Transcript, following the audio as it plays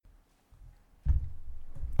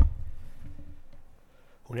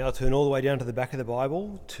We'll now turn all the way down to the back of the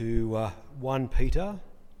Bible to 1 Peter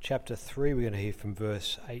chapter 3. We're going to hear from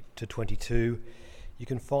verse 8 to 22. You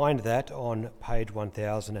can find that on page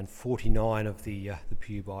 1049 of the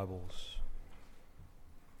Pew Bibles.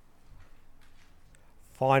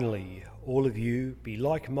 Finally, all of you, be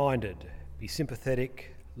like-minded, be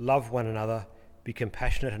sympathetic, love one another, be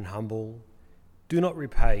compassionate and humble. Do not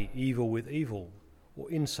repay evil with evil or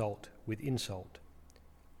insult with insult.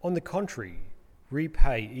 On the contrary,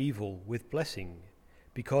 repay evil with blessing,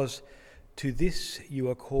 because to this you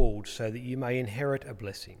are called, so that you may inherit a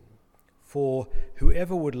blessing. For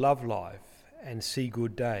whoever would love life and see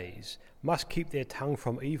good days must keep their tongue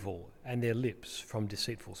from evil and their lips from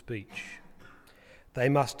deceitful speech. They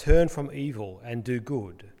must turn from evil and do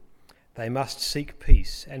good. They must seek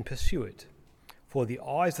peace and pursue it. For the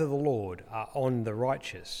eyes of the Lord are on the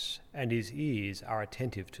righteous, and his ears are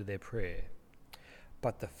attentive to their prayer.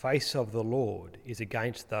 But the face of the Lord is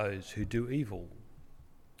against those who do evil.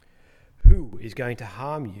 Who is going to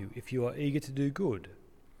harm you if you are eager to do good?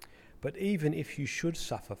 But even if you should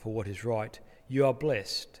suffer for what is right, you are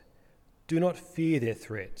blessed. Do not fear their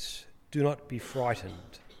threats. Do not be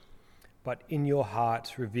frightened. But in your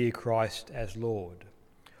hearts revere Christ as Lord.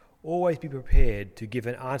 Always be prepared to give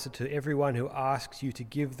an answer to everyone who asks you to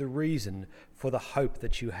give the reason for the hope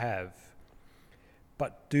that you have.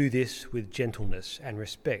 But do this with gentleness and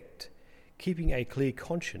respect, keeping a clear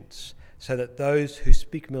conscience, so that those who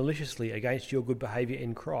speak maliciously against your good behaviour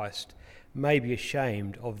in Christ may be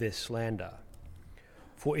ashamed of their slander.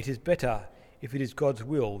 For it is better, if it is God's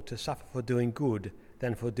will, to suffer for doing good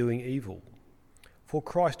than for doing evil. For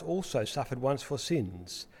Christ also suffered once for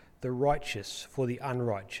sins, the righteous for the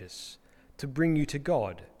unrighteous, to bring you to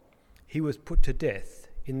God. He was put to death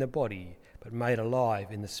in the body, but made alive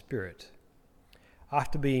in the spirit.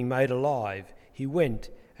 After being made alive, he went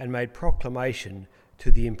and made proclamation to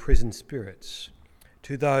the imprisoned spirits,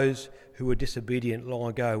 to those who were disobedient long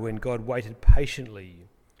ago when God waited patiently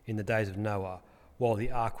in the days of Noah while the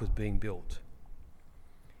ark was being built.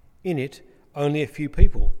 In it, only a few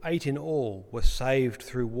people, 8 in all, were saved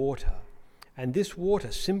through water, and this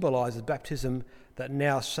water symbolises baptism that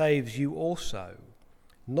now saves you also,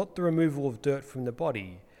 not the removal of dirt from the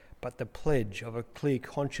body, but the pledge of a clear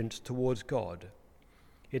conscience towards God.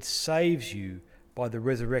 It saves you by the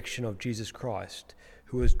resurrection of Jesus Christ,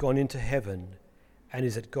 who has gone into heaven and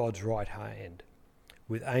is at God's right hand,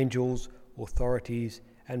 with angels, authorities,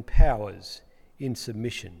 and powers in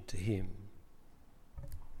submission to him.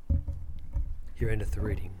 Here endeth the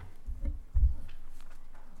reading.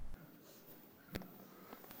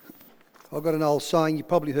 I've got an old saying, you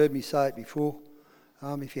probably heard me say it before.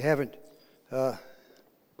 If you haven't,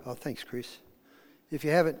 thanks, Chris. If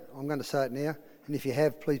you haven't, I'm going to say it now. And if you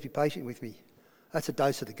have, please be patient with me. That's a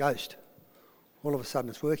dose of the ghost. All of a sudden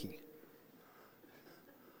it's working.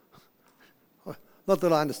 Not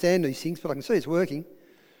that I understand these things, but I can see it's working.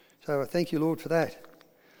 So I thank you, Lord, for that.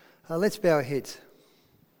 Let's bow our heads.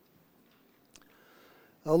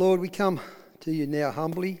 Oh, Lord, we come to you now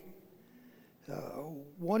humbly,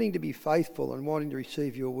 wanting to be faithful and wanting to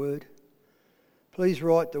receive your word. Please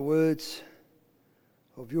write the words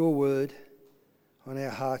of your word on our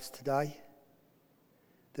hearts today,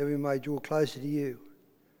 that we may draw closer to you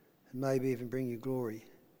and maybe even bring you glory.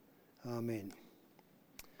 Amen.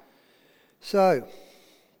 So,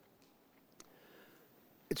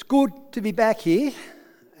 it's good to be back here,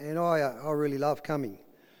 and I really love coming.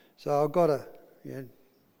 So I've got a an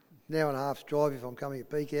hour and a half's drive if I'm coming at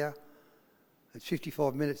peak hour. It's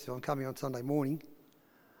 55 minutes if I'm coming on Sunday morning.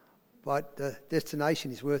 But the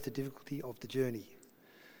destination is worth the difficulty of the journey.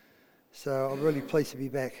 So I'm really pleased to be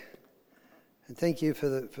back. And thank you for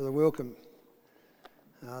the welcome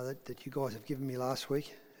that you guys have given me last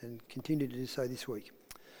week and continue to do so this week.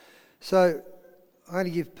 So I'm going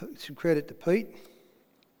to give some credit to Pete.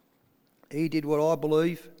 He did what I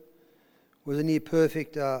believe was a near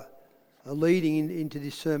perfect leading into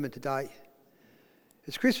this sermon today.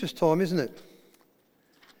 It's Christmas time, isn't it?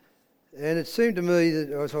 And it seemed to me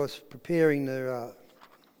that as I was preparing the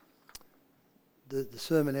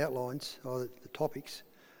sermon outlines, or the topics,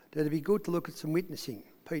 that it'd be good to look at some witnessing.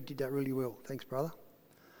 Pete did that really well. Thanks, brother.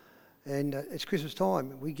 And it's Christmas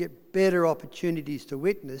time. We get better opportunities to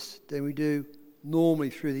witness than we do normally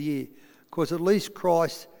through the year, because at least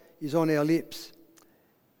Christ is on our lips,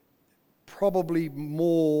 probably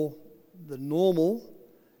more than normal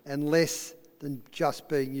and less than just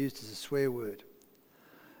being used as a swear word.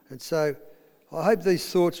 And so I hope these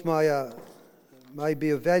thoughts may be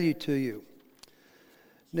of value to you.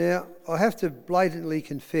 Now, I have to blatantly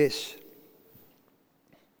confess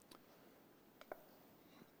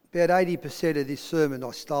About 80% of this sermon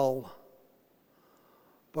I stole,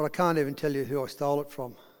 but I can't even tell you who I stole it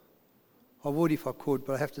from. I would if I could,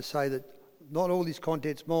 but I have to say that not all this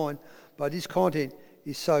content's mine, but this content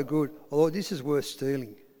is so good. Although this is worth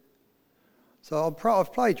stealing. So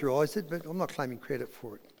I've plagiarised it, but I'm not claiming credit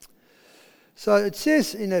for it. So it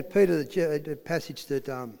says in that Peter, the passage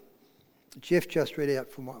that Jeff just read out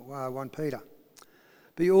from 1 Peter,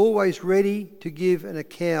 be always ready to give an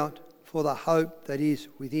account for the hope that is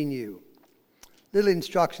within you. Little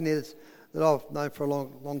instruction there that I've known for a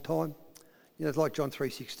long time. You know, it's like John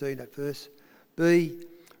 3:16, that verse. Be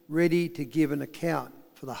ready to give an account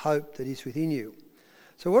for the hope that is within you.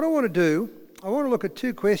 So what I want to do, I want to look at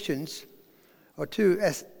two questions or two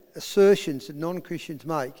assertions that non-Christians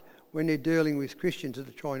make when they're dealing with Christians that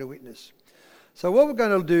are trying to witness. So what we're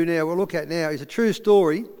going to do now, we'll look at now, is a true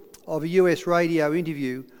story of a US radio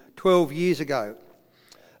interview 12 years ago.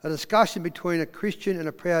 A discussion between a Christian and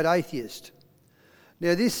a proud atheist.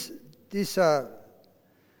 Now this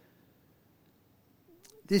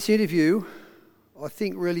interview, I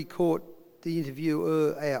think, really caught the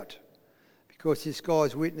interviewer out because this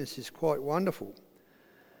guy's witness is quite wonderful.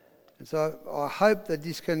 And so I hope that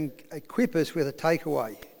this can equip us with a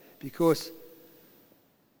takeaway, because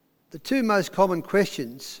the two most common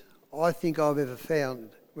questions I think I've ever found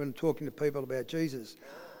when talking to people about Jesus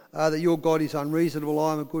are that your God is unreasonable,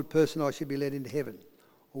 I am a good person, I should be led into heaven,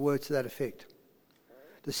 or words to that effect.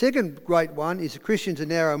 The second great one is that Christians are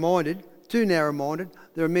narrow-minded, too narrow-minded,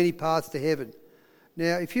 there are many paths to heaven.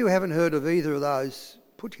 Now, if you haven't heard of either of those,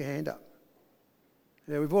 put your hand up.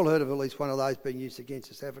 Now, we've all heard of at least one of those being used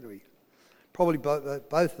against us, haven't we? Probably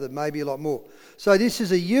both of them, maybe a lot more. So this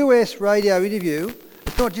is a US radio interview.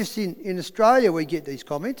 It's not just in Australia we get these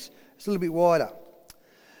comments. It's a little bit wider.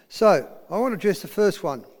 So I want to address the first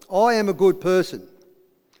one. I am a good person.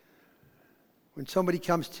 When somebody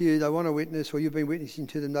comes to you, they want to witness, or you've been witnessing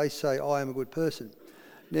to them, they say, I am a good person.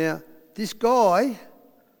 Now, this guy,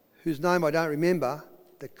 whose name I don't remember,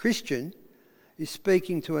 the Christian, is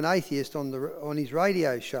speaking to an atheist on his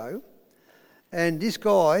radio show. And this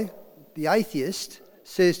guy, the atheist,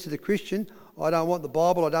 says to the Christian, I don't want the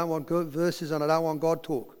Bible, I don't want verses, and I don't want God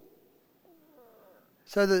talk.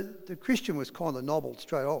 So the Christian was kind of nobbled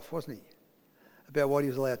straight off, wasn't he, about what he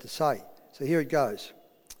was allowed to say. So here it goes.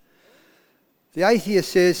 The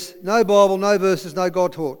atheist says, no Bible, no verses, no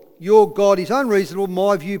God talk. Your God is unreasonable,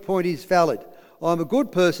 my viewpoint is valid. I'm a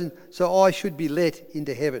good person, so I should be let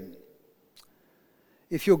into heaven.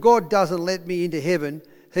 If your God doesn't let me into heaven,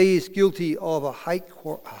 he is guilty of a hate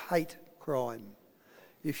crime.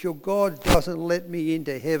 If your God doesn't let me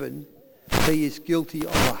into heaven, he is guilty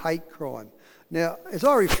of a hate crime. Now, as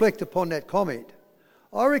I reflect upon that comment,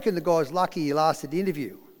 I reckon the guy's lucky he lasted the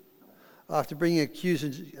interview after bringing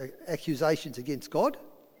accusations against God.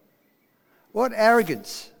 What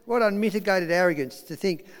arrogance, what unmitigated arrogance to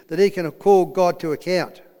think that he can call God to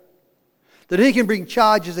account, that he can bring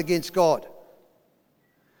charges against God.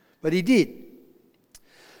 But he did.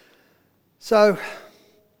 So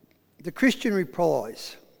the Christian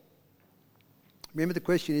replies. Remember, the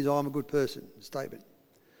question is, I'm a good person, the statement.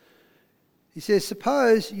 He says,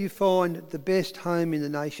 suppose you find the best home in the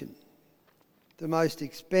nation, the most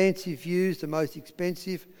expansive views, the most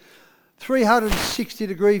expensive,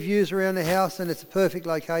 360-degree views around the house, and it's a perfect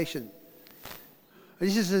location.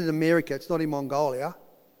 This is in America, it's not in Mongolia.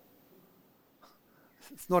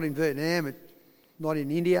 It's not in Vietnam, it's not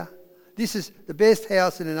in India. This is the best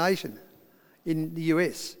house in the nation, in the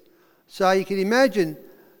US. So you can imagine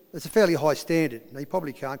it's a fairly high standard. Now, you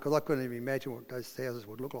probably can't, because I couldn't even imagine what those houses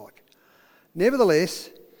would look like. Nevertheless,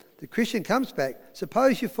 the Christian comes back.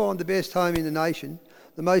 Suppose you find the best home in the nation,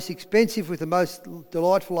 the most expensive with the most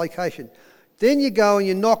delightful location. Then you go and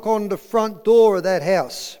you knock on the front door of that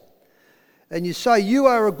house. And you say, you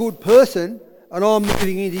are a good person and I'm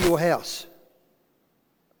moving into your house.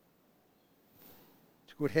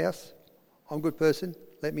 It's a good house. I'm a good person.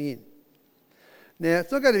 Let me in. Now,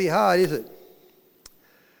 it's not going to be hard, is it?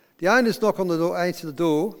 The owners knock on the door, answer the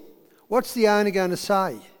door. What's the owner going to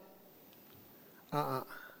say?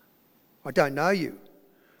 I don't know you.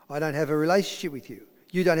 I don't have a relationship with you.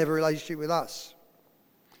 You don't have a relationship with us.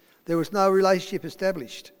 There was no relationship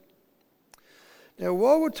established. Now,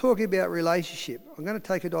 while we're talking about relationship, I'm going to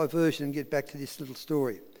take a diversion and get back to this little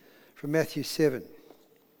story from Matthew 7.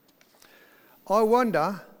 I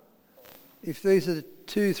wonder if these are the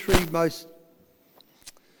 2-3 most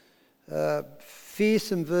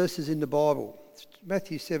fearsome verses in the Bible.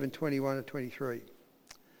 Matthew 7:21 and 23.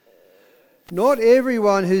 Not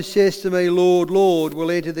everyone who says to me, Lord, Lord,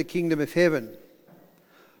 will enter the kingdom of heaven,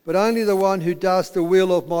 but only the one who does the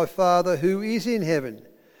will of my Father who is in heaven.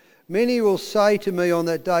 Many will say to me on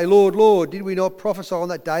that day, Lord, Lord, did we not prophesy on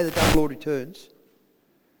that day, the day the Lord returns?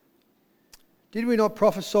 Did we not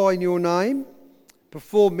prophesy in your name,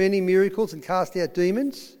 perform many miracles and cast out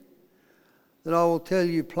demons? Then I will tell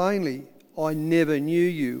you plainly, I never knew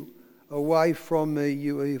you. Away from me,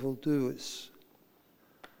 you evildoers.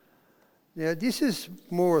 Now, this is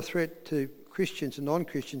more a threat to Christians and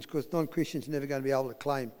non-Christians, because non-Christians are never going to be able to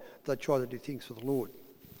claim they try to do things for the Lord.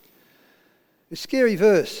 A scary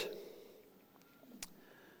verse.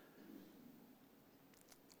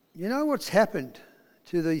 You know what's happened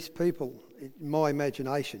to these people, in my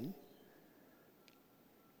imagination,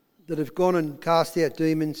 that have gone and cast out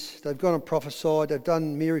demons, they've gone and prophesied, they've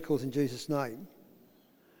done miracles in Jesus' name.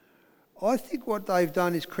 I think what they've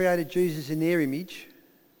done is created Jesus in their image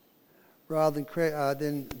rather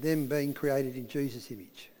than them being created in Jesus'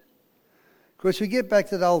 image. Because we get back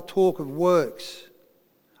to the old talk of works.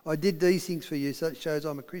 I did these things for you, so it shows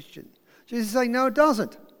I'm a Christian. Jesus is saying, no, it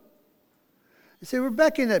doesn't. You see, we're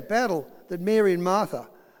back in that battle that Mary and Martha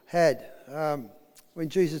had when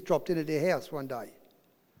Jesus dropped in at their house one day.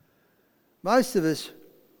 Most of us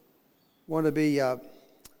want to be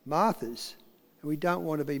Marthas, and we don't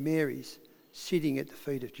want to be Marys sitting at the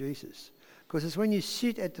feet of Jesus. Because it's when you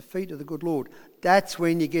sit at the feet of the good Lord, that's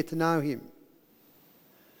when you get to know him.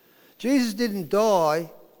 Jesus didn't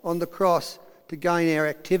die on the cross to gain our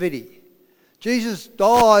activity. Jesus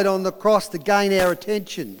died on the cross to gain our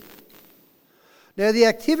attention. Now, the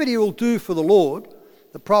activity will do for the Lord,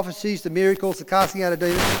 the prophecies, the miracles, the casting out of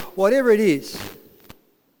demons, whatever it is,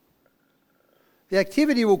 the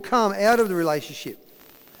activity will come out of the relationship.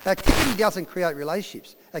 Activity doesn't create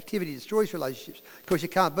relationships. Activity destroys relationships, because you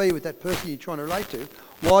can't be with that person you're trying to relate to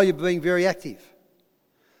while you're being very active.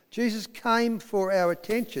 Jesus came for our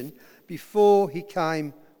attention before he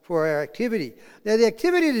came for our activity. Now, the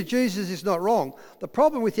activity to Jesus is not wrong. The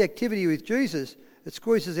problem with the activity with Jesus, it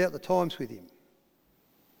squeezes out the times with him.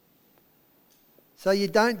 So you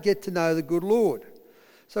don't get to know the good Lord.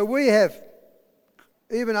 So we have,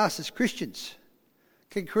 even us as Christians,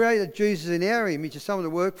 can create a Jesus in our image as someone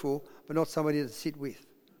to work for, but not somebody to sit with.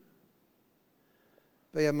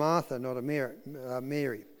 Be a Martha, not a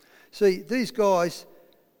Mary. See, these guys,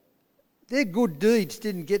 their good deeds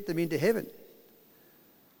didn't get them into heaven.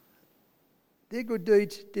 Their good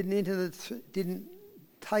deeds didn't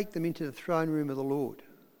take them into the throne room of the Lord.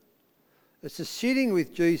 It's the sitting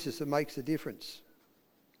with Jesus that makes the difference.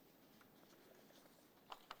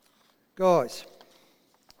 Guys,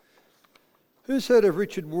 who's heard of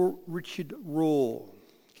Richard Rohr,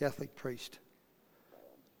 Catholic priest?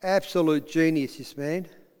 Absolute genius, this man.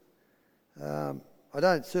 I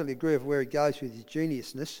don't certainly agree with where he goes with his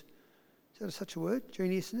geniusness. Is that such a word,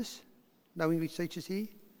 geniusness? No English teachers here?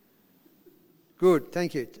 Good,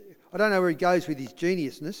 thank you. I don't know where he goes with his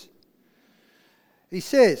geniusness. He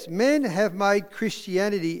says, men have made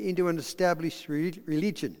Christianity into an established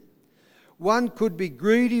religion. One could be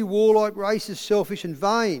greedy, warlike, racist, selfish and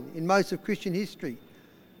vain in most of Christian history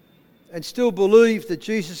and still believe that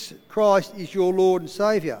Jesus Christ is your Lord and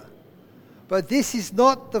Saviour. But this is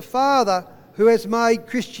not the Father who has made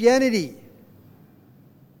Christianity.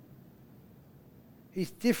 He's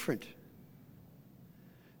different.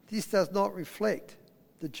 This does not reflect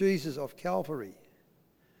the Jesus of Calvary.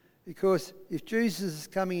 Because if Jesus is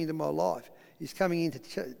coming into my life, he's coming in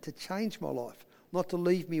to change my life, not to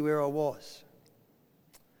leave me where I was.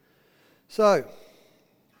 So,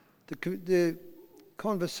 the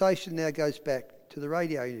conversation now goes back to the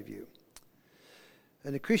radio interview.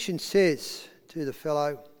 And the Christian says to the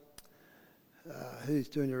fellow who's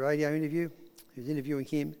doing the radio interview, who's interviewing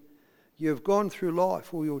him, you have gone through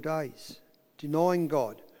life all your days, denying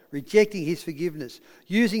God, rejecting his forgiveness,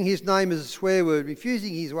 using his name as a swear word,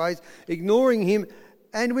 refusing his ways, ignoring him,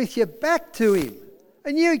 and with your back to him.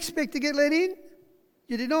 And you expect to get let in?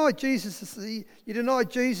 You deny Jesus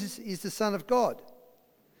is the Son of God,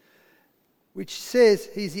 which says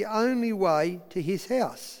he's the only way to his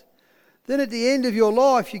house. Then at the end of your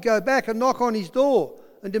life, you go back and knock on his door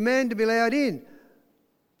and demand to be allowed in.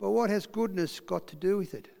 But what has goodness got to do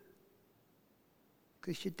with it?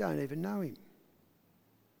 Because you don't even know him.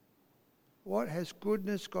 What has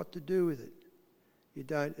goodness got to do with it? You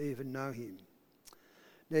don't even know him.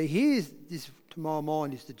 Now here's this, to my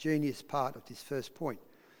mind, is the genius part of this first point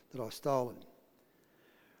that I've stolen.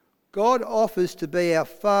 God offers to be our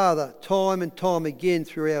Father time and time again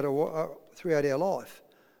throughout our life,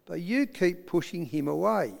 but you keep pushing him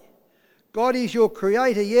away. God is your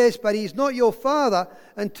creator, yes, but he's not your Father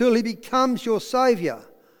until he becomes your Saviour,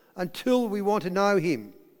 until we want to know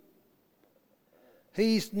him.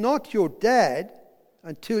 He's not your dad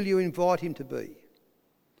until you invite him to be.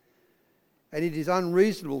 and it is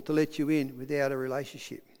unreasonable to let you in without a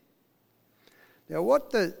relationship. Now,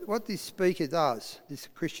 what this speaker does, this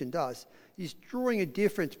Christian does, is drawing a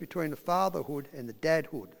difference between the fatherhood and the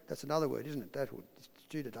dadhood. That's another word, isn't it? Dadhood. It's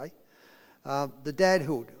due today. The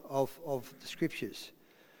dadhood of the Scriptures.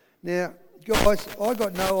 Now, guys, I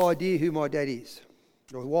got no idea who my dad is.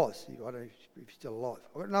 Or was. I don't know if he's still alive.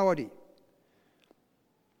 I've got no idea.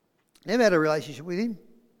 Never had a relationship with him.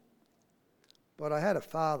 But I had a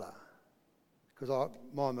father. Because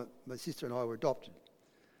my sister and I were adopted.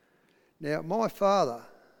 Now, my father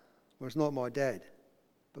was not my dad,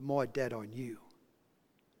 but my dad I knew.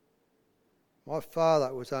 My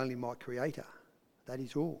father was only my creator. That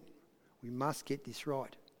is all. We must get this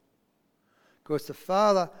right. Because the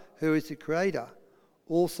Father, who is the creator,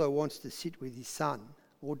 also wants to sit with his son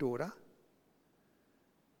or daughter.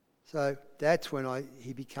 So that's when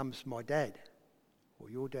he becomes my dad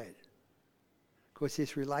or your dad. Because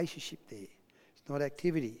there's relationship there. It's not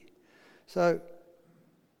activity. So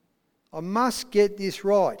I must get this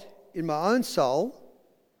right in my own soul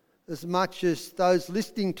as much as those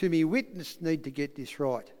listening to me witness need to get this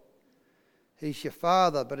right. He's your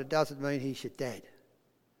father, but it doesn't mean he's your dad.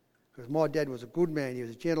 Because my dad was a good man, he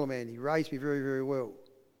was a gentleman, he raised me very, very well.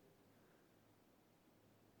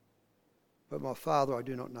 But my father I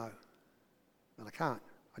do not know. And I can't,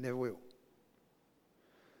 I never will.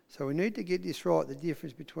 So we need to get this right, the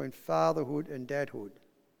difference between fatherhood and dadhood.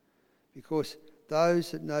 Because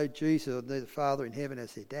those that know Jesus or know the Father in heaven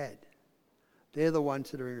as their dad, they're the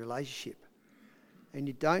ones that are in relationship. And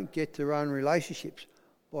you don't get to run relationships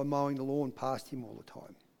by mowing the lawn past him all the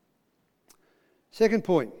time. Second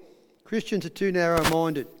point, Christians are too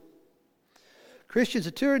narrow-minded. Christians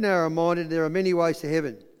are too narrow-minded, there are many ways to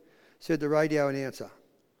heaven, said the radio announcer.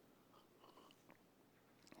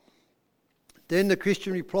 Then the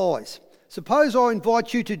Christian replies, suppose I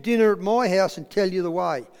invite you to dinner at my house and tell you the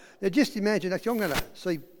way. Now just imagine, actually I'm going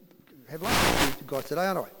to have lunch with you guys today,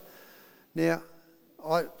 aren't I? Now,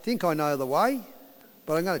 I think I know the way,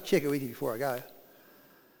 but I'm going to check it with you before I go.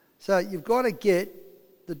 So you've got to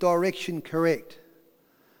get the direction correct.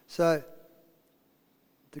 So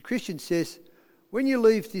the Christian says, when you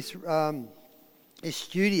leave this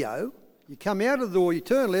studio, you come out of the door, you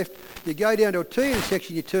turn left, you go down to a T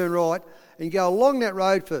intersection, you turn right, and you go along that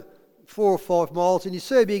road for 4 or 5 miles, and you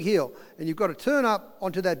see a big hill, and you've got to turn up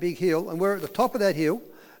onto that big hill, and we're at the top of that hill,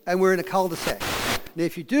 and we're in a cul-de-sac. Now,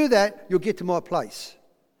 if you do that, you'll get to my place.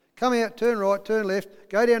 Come out, turn right, turn left,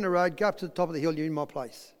 go down the road, go up to the top of the hill, you're in my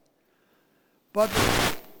place. But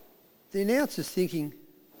the announcer's thinking,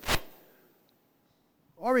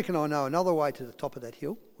 I reckon I know another way to the top of that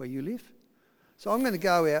hill where you live. So I'm going to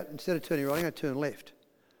go out, instead of turning right, I'm going to turn left.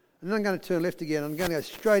 And then I'm going to turn left again, I'm going to go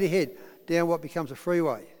straight ahead down what becomes a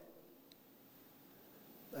freeway.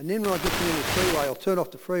 And then when I get to the end of the freeway, I'll turn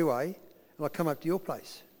off the freeway and I'll come up to your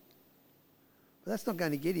place. But that's not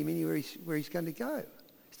going to get him anywhere where he's going to go.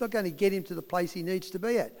 It's not going to get him to the place he needs to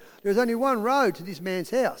be at. There's only one road to this man's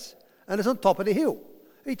house, and it's on top of the hill.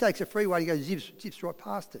 He takes a freeway and goes zips right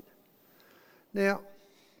past it. Now,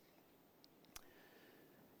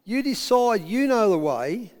 you decide you know the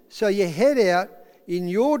way, so you head out in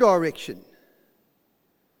your direction.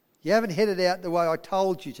 You haven't headed out the way I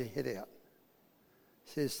told you to head out,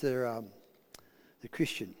 says the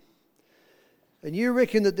Christian. And you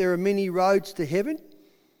reckon that there are many roads to heaven,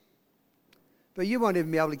 but you won't even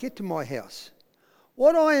be able to get to my house.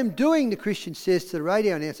 What I am doing, the Christian says to the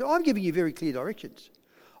radio announcer, I'm giving you very clear directions.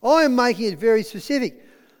 I am making it very specific.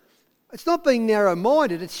 It's not being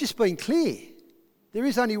narrow-minded, it's just being clear. There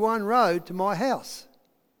is only one road to my house.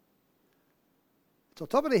 It's on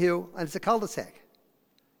top of the hill and it's a cul-de-sac.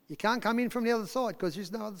 You can't come in from the other side because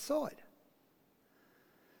there's no other side.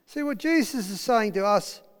 See, what Jesus is saying to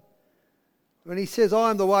us when he says,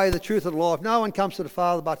 I am the way, the truth and the life, no one comes to the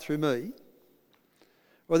Father but through me,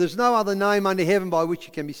 or there's no other name under heaven by which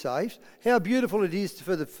you can be saved. How beautiful it is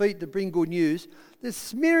for the feet to bring good news.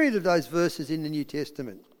 There's a myriad of those verses in the New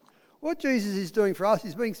Testament. What Jesus is doing for us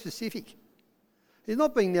is being specific. He's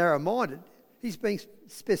not being narrow-minded, he's being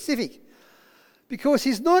specific. Because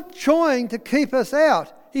he's not trying to keep us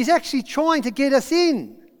out, he's actually trying to get us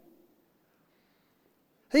in.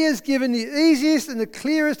 He has given the easiest and the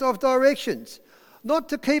clearest of directions, not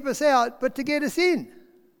to keep us out, but to get us in.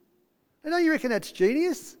 And don't you reckon that's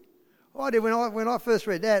genius? I did when I first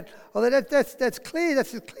read that. I thought that's clear.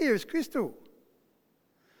 That's as clear as crystal.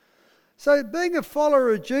 So being a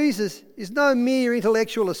follower of Jesus is no mere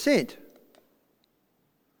intellectual assent.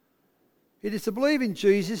 It is to believe in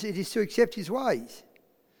Jesus. It is to accept his ways.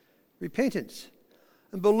 Repentance.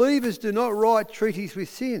 And believers do not write treaties with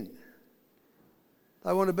sin.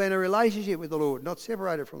 They want to be in a relationship with the Lord, not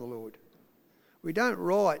separated from the Lord. We don't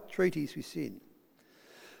write treaties with sin.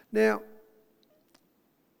 Now,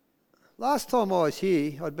 last time I was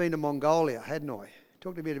here, I'd been to Mongolia, hadn't I?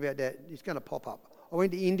 Talked a bit about that. It's going to pop up. I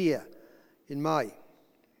went to India in May.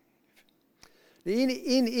 In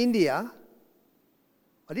India,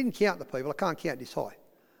 I didn't count the people. I can't count this high.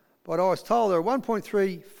 But I was told there are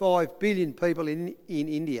 1.35 billion people in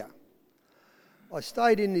India. I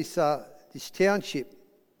stayed in this township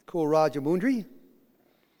called Rajamundry,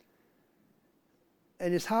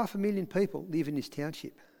 and there's 500,000 people live in this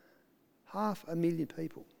township. 500,000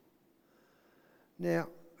 people. Now,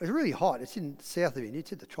 it's really hot. It's in the south of India.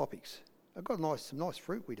 It's in the tropics. I've got some nice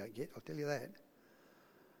fruit we don't get, I'll tell you that.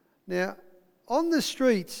 Now, on the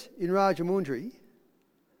streets in Rajamundry,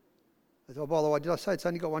 oh, by the way, did I say it's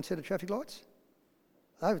only got one set of traffic lights?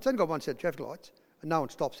 No, it's only got one set of traffic lights, and no one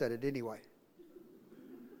stops at it anyway.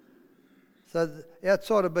 So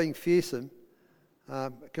outside of being fearsome,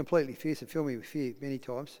 completely fearsome, filled me with fear many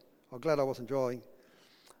times. I'm glad I wasn't driving.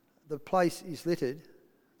 The place is littered.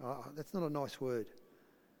 That's not a nice word.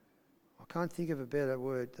 I can't think of a better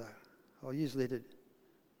word though. I'll use littered,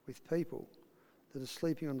 with people that are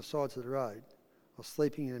sleeping on the sides of the road or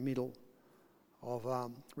sleeping in the middle of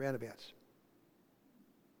roundabouts.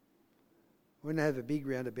 When they have a big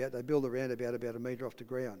roundabout, they build a roundabout about 1 metre off the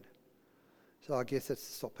ground. So I guess that's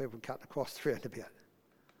to stop people from cutting across the roundabout.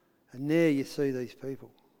 And there you see these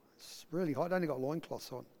people. It's really hot. They only got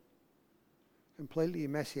loincloths on. Completely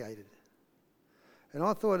emaciated. And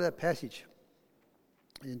I thought of that passage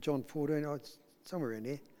in John 14, somewhere in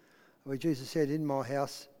there, where Jesus said, in my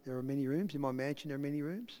house there are many rooms, in my mansion there are many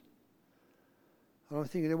rooms. And I'm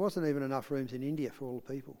thinking there wasn't even enough rooms in India for all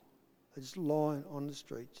the people. They're just lying on the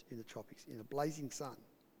streets in the tropics in a blazing sun.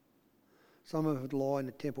 Some of them would lie in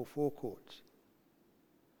the temple forecourts.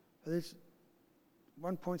 But there's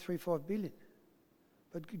 1.35 billion.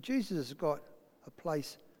 But Jesus has got a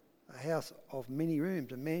place, a house of many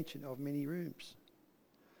rooms, a mansion of many rooms.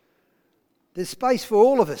 There's space for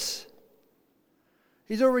all of us.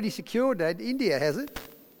 He's already secured that. India has it.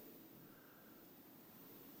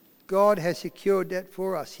 God has secured that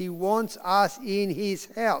for us. He wants us in his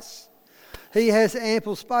house. He has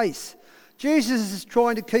ample space. Jesus is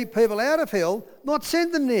trying to keep people out of hell, not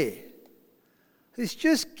send them there. He's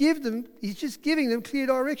just giving them clear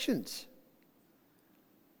directions.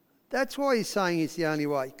 That's why he's saying it's the only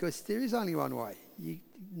way, because there is only one way. You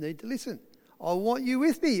need to listen. I want you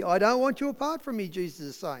with me. I don't want you apart from me, Jesus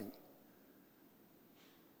is saying.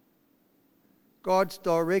 God's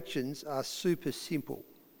directions are super simple.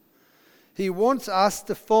 He wants us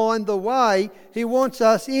to find the way. He wants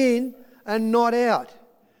us in and not out.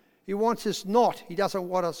 He wants us not. He doesn't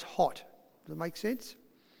want us hot. Does that make sense?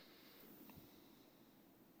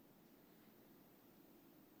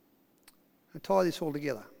 I'll tie this all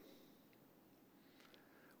together.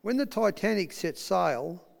 When the Titanic set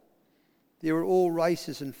sail, there were all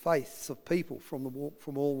races and faiths of people from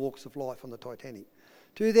all walks of life on the Titanic.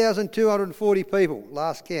 2,240 people,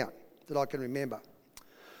 last count that I can remember.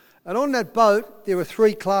 And on that boat, there were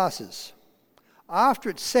 3 classes. After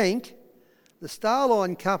it sank, the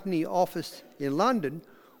Starline Company office in London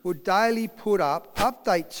would daily put up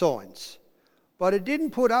update signs. But it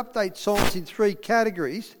didn't put update signs in 3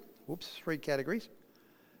 categories. It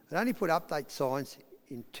only put update signs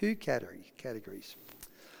in 2 categories.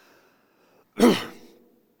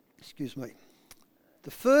 Excuse me.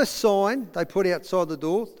 The first sign they put outside the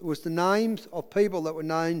door was the names of people that were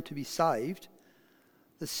known to be saved.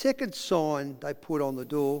 The second sign they put on the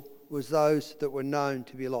door was those that were known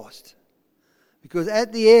to be lost. Because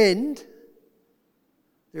at the end,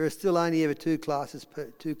 there are still only ever 2 classes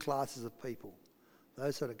of people.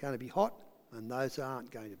 Those that are going to be hot and those that aren't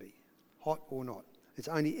going to be, hot or not. It's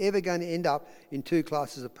only ever going to end up in 2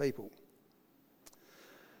 classes of people.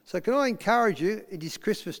 So can I encourage you in this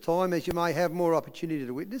Christmas time, as you may have more opportunity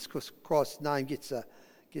to witness, because Christ's name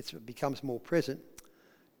becomes more present,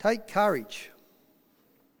 take courage.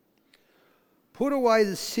 Put away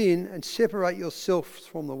the sin and separate yourself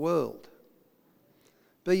from the world.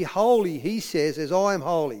 Be holy, he says, as I am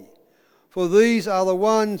holy, for these are the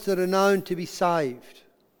ones that are known to be saved.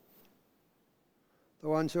 The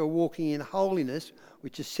ones who are walking in holiness,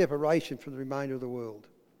 which is separation from the remainder of the world.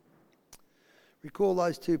 Recall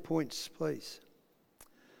those 2 points, please.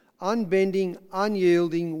 Unbending,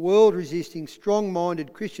 unyielding, world-resisting,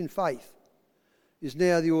 strong-minded Christian faith is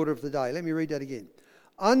now the order of the day. Let me read that again.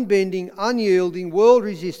 Unbending, unyielding,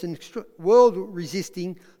 world-resisting,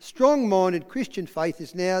 strong-minded Christian faith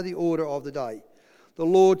is now the order of the day. The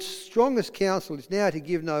Lord's strongest counsel is now to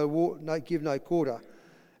give no quarter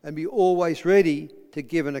and be always ready to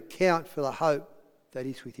give an account for the hope that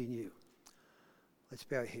is within you. Let's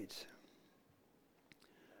bow our heads.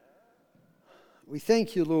 We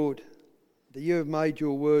thank you, Lord, that you have made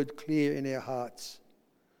your word clear in our hearts.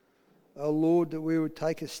 Oh Lord, that we would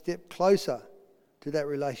take a step closer to that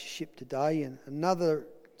relationship today and another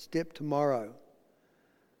step tomorrow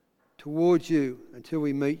towards you until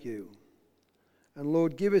we meet you. And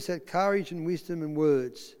Lord, give us that courage and wisdom and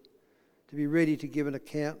words to be ready to give an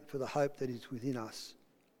account for the hope that is within us.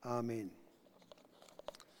 Amen.